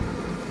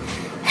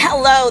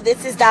Hello,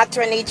 this is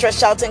Dr. Anitra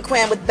Shelton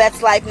Quinn with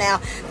Best Life Now.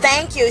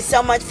 Thank you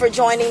so much for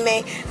joining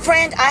me.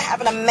 Friend, I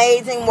have an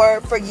amazing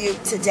word for you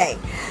today.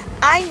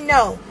 I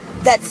know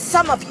that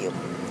some of you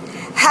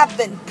have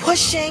been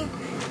pushing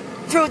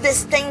through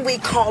this thing we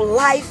call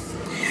life.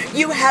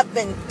 You have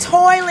been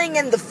toiling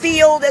in the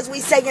field, as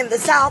we say in the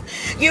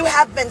South. You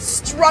have been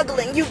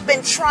struggling. You've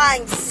been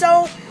trying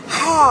so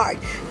hard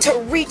to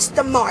reach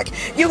the mark.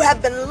 You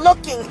have been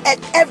looking at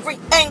every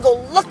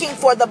angle, looking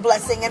for the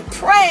blessing and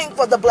praying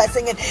for the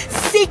blessing and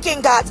seeking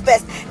God's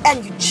best,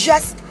 and you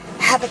just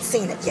haven't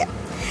seen it yet.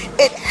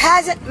 It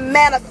hasn't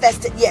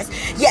manifested yet.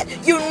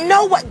 You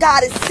know what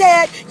God has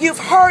said. You've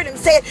heard him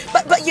say it,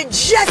 but you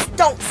just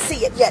don't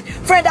see it yet.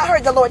 Friend, I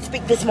heard the Lord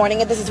speak this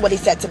morning, and this is what he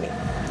said to me.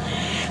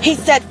 He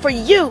said, for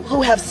you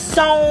who have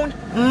sown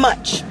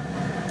much,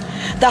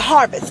 the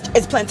harvest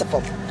is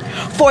plentiful.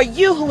 For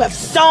you who have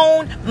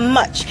sown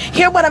much.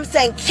 Hear what I'm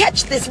saying.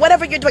 Catch this.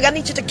 Whatever you're doing, I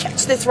need you to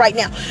catch this right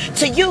now.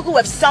 To you who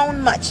have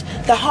sown much,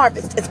 the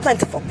harvest is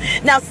plentiful.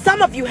 Now,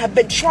 some of you have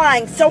been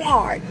trying so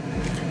hard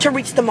to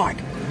reach the mark,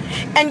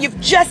 and you've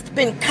just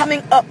been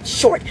coming up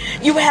short.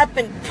 You have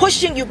been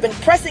pushing, you've been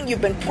pressing,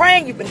 you've been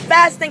praying, you've been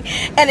fasting,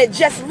 and it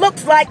just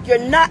looks like you're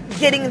not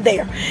getting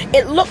there.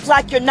 It looks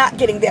like you're not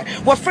getting there.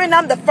 Well, friend,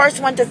 I'm the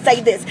first one to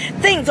say this.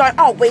 Things aren't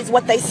always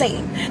what they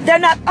seem. They're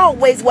not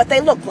always what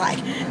they look like.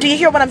 Do you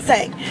hear what I'm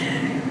saying?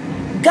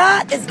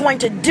 God is going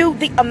to do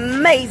the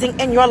amazing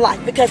in your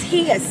life because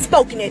he has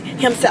spoken it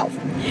himself.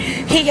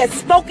 He has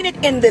spoken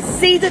it in this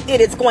season.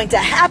 It is going to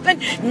happen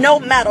no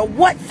matter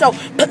what. So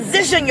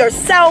position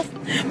yourself,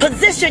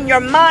 position your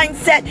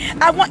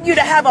mindset. I want you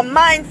to have a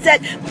mindset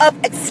of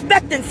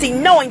expectancy,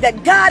 knowing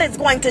that God is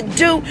going to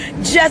do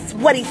just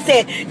what he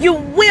said. You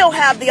will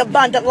have the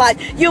abundant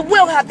life. You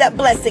will have that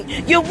blessing.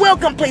 You will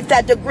complete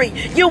that degree.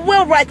 You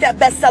will write that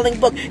best-selling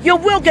book. You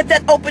will get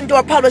that open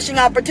door publishing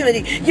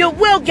opportunity. You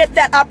will get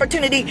that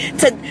opportunity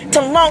to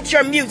launch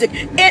your music.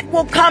 It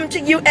will come to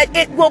you and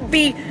it will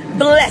be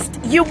blessed.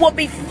 You will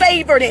be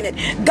favored in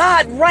it.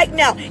 God right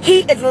now, he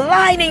is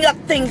lining up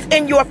things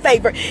in your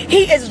favor.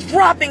 He is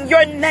dropping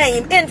your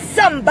name in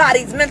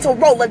somebody's mental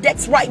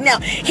Rolodex right now.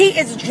 He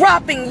is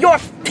dropping your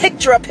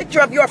picture, a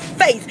picture of your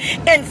face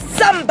in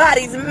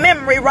somebody's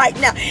memory right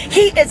now.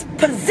 He is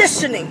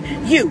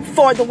positioning you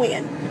for the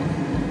win.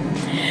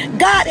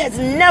 God has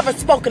never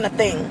spoken a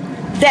thing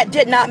that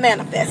did not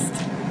manifest.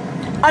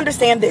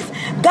 Understand this.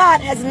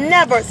 God has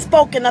never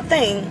spoken a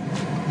thing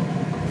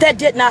that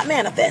did not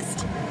manifest.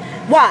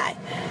 Why?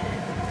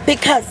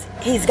 Because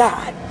he's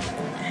God.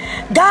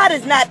 God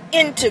is not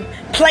into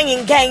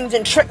playing games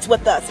and tricks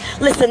with us.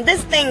 Listen,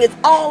 this thing is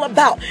all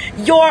about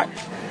your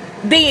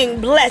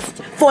being blessed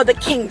for the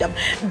kingdom.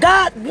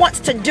 God wants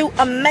to do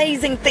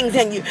amazing things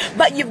in you,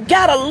 but you've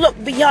got to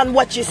look beyond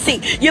what you see.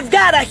 You've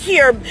got to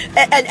hear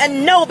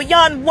and know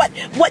beyond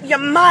what your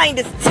mind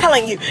is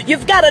telling you.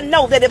 You've got to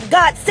know that if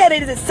God said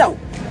it, it is so.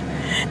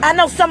 I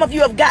know some of you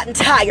have gotten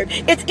tired.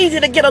 It's easy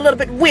to get a little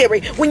bit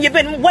weary when you've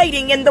been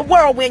waiting in the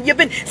whirlwind. You've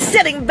been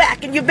sitting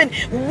back and you've been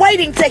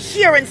waiting to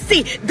hear and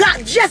see.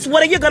 God, just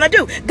what are you going to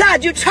do?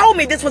 God, you told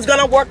me this was going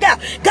to work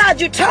out.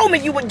 God, you told me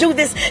you would do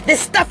this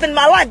stuff in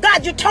my life.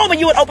 God, you told me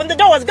you would open the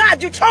doors.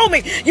 God, you told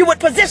me you would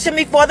position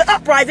me for the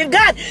uprising.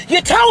 God, you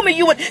told me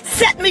you would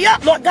set me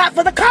up, Lord God,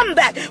 for the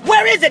comeback.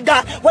 Where is it,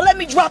 God? Well, let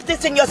me drop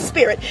this in your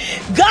spirit.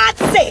 God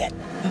said,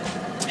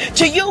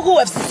 to you who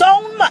have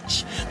sown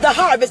much, the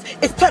harvest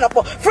is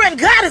plentiful. Friend,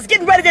 God is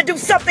getting ready to do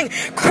something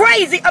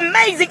crazy,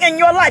 amazing in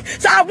your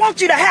life. So I want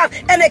you to have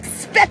an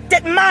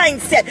expected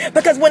mindset,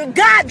 because when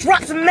God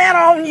drops manna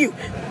on you,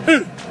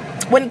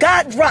 when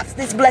God drops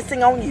this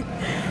blessing on you,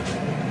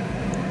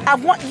 I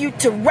want you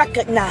to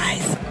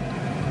recognize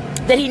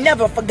that he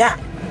never forgot.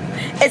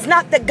 It's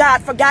not that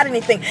God forgot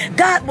anything.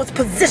 God was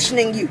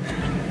positioning you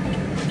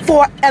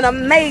for an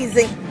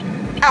amazing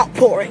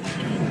outpouring.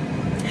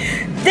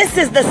 This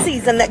is the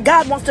season that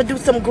God wants to do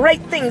some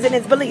great things in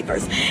his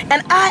believers.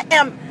 And I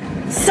am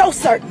so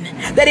certain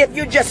that if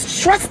you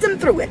just trust him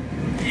through it,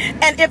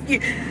 and if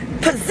you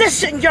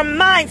position your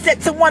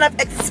mindset to one of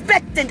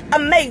expectant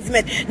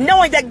amazement,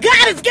 knowing that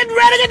God is getting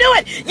ready to do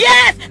it.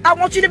 Yes, I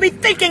want you to be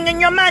thinking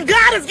in your mind,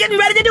 God is getting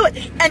ready to do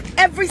it. And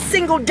every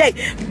single day,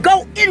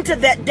 go into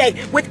that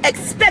day with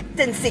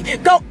expectancy.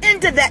 Go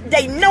into that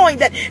day knowing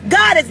that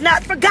God has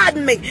not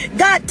forgotten me.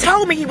 God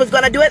told me he was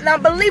going to do it, and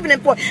I'm believing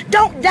him for it.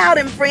 Don't doubt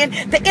him, friend.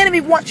 The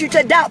enemy wants you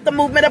to doubt the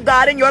movement of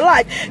God in your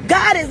life.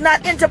 God is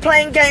not into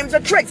playing games or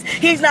tricks.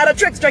 He's not a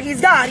trickster. He's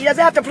God. He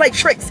doesn't have to play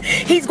tricks.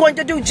 He's going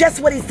to do just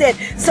what he said.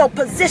 So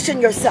position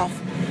yourself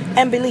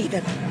and believe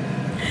him.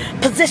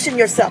 Position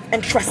yourself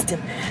and trust him.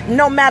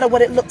 No matter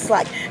what it looks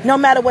like, no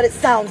matter what it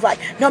sounds like,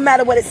 no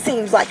matter what it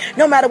seems like,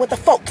 no matter what the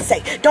folks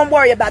say. Don't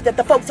worry about that.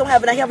 The folks don't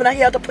have a heaven or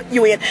hell to put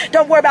you in.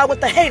 Don't worry about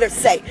what the haters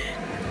say.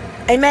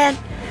 Amen.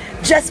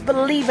 Just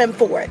believe him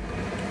for it.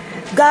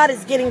 God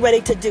is getting ready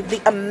to do the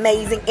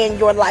amazing in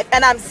your life.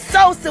 And I'm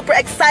so super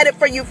excited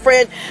for you,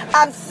 friend.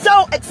 I'm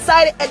so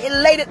excited and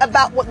elated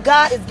about what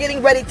God is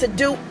getting ready to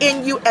do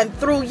in you and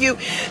through you.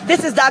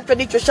 This is Dr.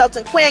 Anitra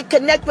Shelton Quinn.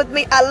 Connect with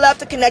me. I love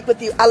to connect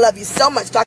with you. I love you so much.